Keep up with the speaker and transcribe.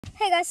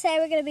Hey guys, today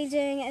we're going to be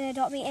doing an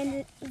Adopt Me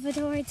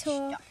inventory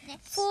tour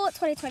for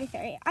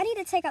 2023. I need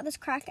to take out this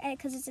cracked egg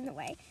because it's in the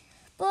way.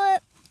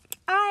 But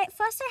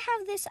first I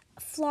have this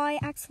fly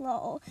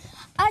axolotl.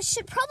 I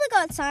should probably go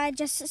outside.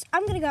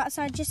 I'm going to go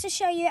outside just to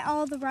show you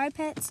all the ride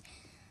pets.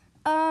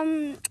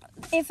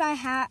 If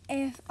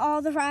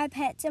all the ride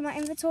pets in my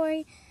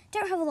inventory.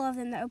 Don't have a lot of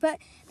them though. But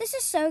this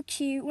is so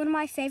cute. One of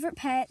my favorite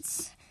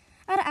pets.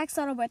 I had an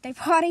axolotl birthday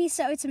party,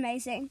 so it's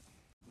amazing.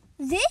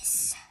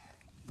 This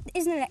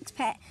is the next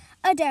pet,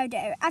 a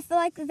dodo. I feel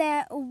like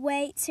they're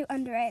way too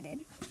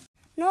underrated.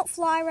 Not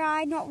fly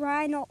ride, not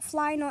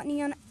fly, not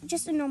neon,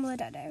 just a normal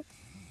dodo.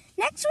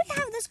 Next we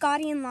have this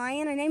guardian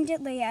lion. I named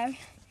it Leo,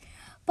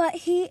 but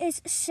he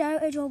is so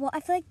adorable.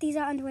 I feel like these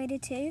are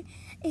underrated too.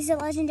 He's a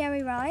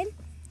legendary ride.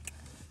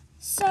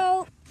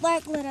 So,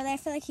 like, literally, I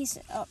feel like these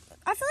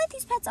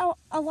pets are,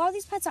 a lot of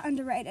these pets are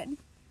underrated.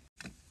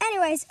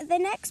 Anyways, the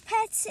next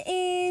pet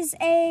is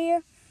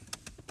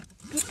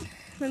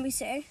let me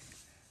see.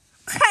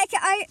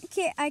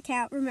 I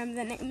can't remember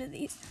the name of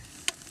these.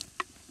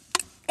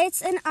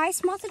 It's an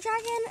ice moth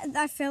dragon.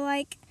 I feel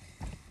like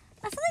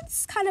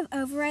it's kind of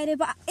overrated,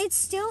 but it's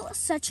still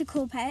such a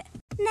cool pet.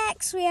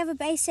 Next, we have a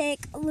basic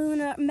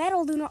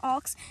metal lunar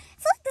ox.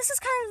 I feel like this is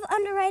kind of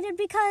underrated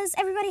because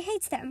everybody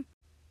hates them.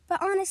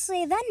 But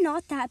honestly, they're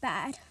not that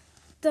bad.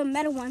 The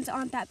metal ones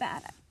aren't that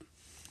bad.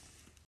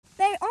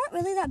 They aren't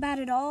really that bad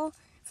at all.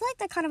 I feel like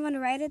they're kind of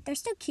underrated. They're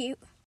still cute.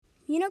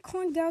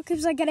 Unicorn girl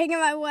keeps getting in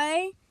my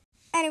way.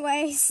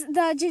 Anyways,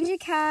 the ginger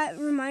cat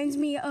reminds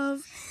me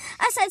of,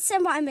 I said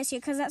Simba, I miss you,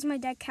 because that's my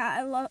dead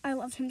cat. I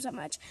loved him so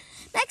much.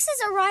 Next is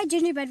a ride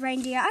gingerbread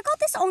reindeer. I got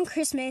this on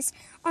Christmas,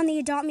 on the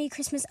Adopt Me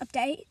Christmas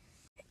update.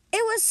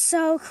 It was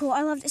so cool.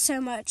 I loved it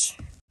so much.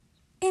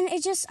 And I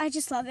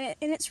just love it,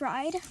 and its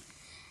ride.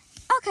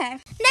 Okay.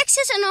 Next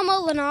is a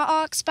normal lunar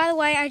ox. By the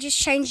way, I just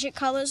changed it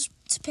colors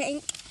to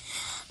pink.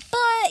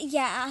 But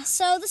yeah,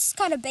 so this is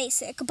kind of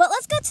basic. But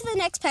let's go to the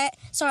next pet.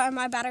 Sorry,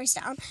 my battery's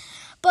down.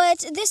 But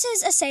this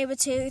is a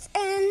saber-tooth,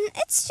 and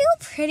it's still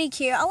pretty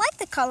cute. I like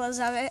the colors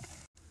of it.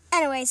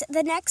 Anyways,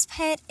 the next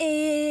pet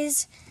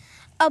is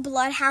a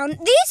bloodhound.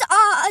 These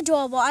are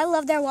adorable. I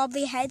love their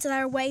wobbly heads.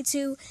 They're way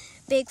too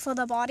big for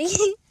the body.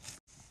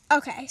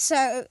 Okay,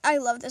 so I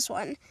love this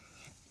one.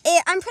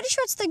 I'm pretty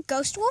sure it's the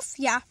ghost wolf.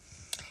 Yeah.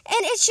 And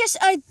it's just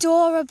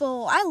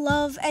adorable. I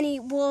love any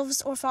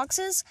wolves or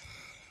foxes.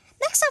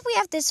 Next up, we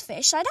have this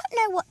fish. I don't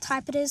know what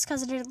type it is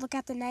because I didn't look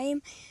at the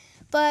name.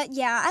 But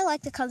yeah, I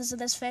like the colors of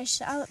this fish.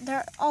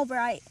 They're all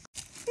bright.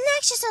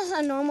 Next, just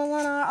a normal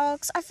lunar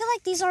ox. I feel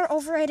like these aren't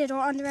overrated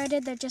or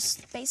underrated. They're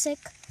just basic.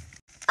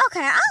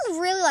 Okay, I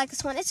really like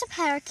this one. It's a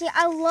parakeet.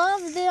 I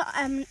love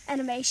the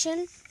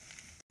animation.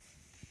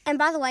 And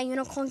by the way,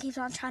 Unicorn keeps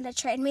on trying to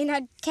trade me. And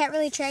I can't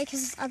really trade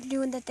because I'm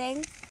doing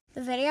the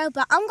video.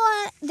 But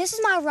this is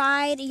my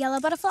ride,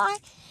 yellow butterfly.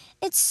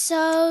 It's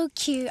so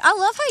cute. I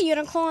love how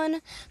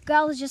Unicorn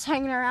girl is just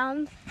hanging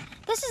around.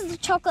 This is the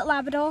chocolate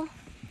Labrador.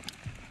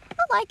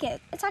 I like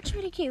it. It's actually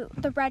pretty cute.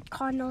 The red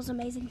cardinal is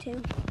amazing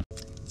too.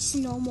 Just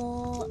a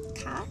normal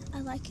cat. I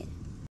like it.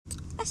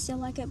 I still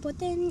like it, but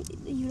then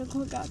the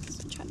unicorn girl is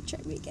trying to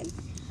trick me again.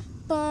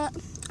 But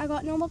I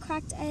got normal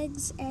cracked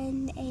eggs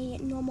and a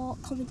normal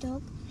common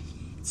dog.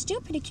 It's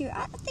still pretty cute.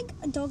 I think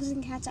dogs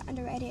and cats are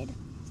underrated.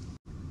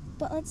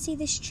 But let's see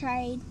this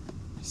trade.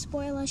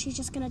 Spoiler, she's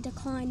just gonna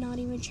decline, not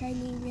even trade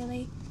me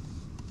really.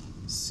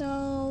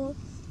 So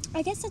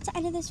I guess that's the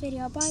end of this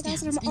video. Bye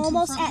guys, and I'm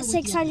almost at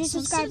 600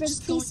 subscribers.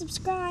 Please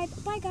subscribe.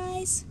 Bye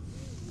guys.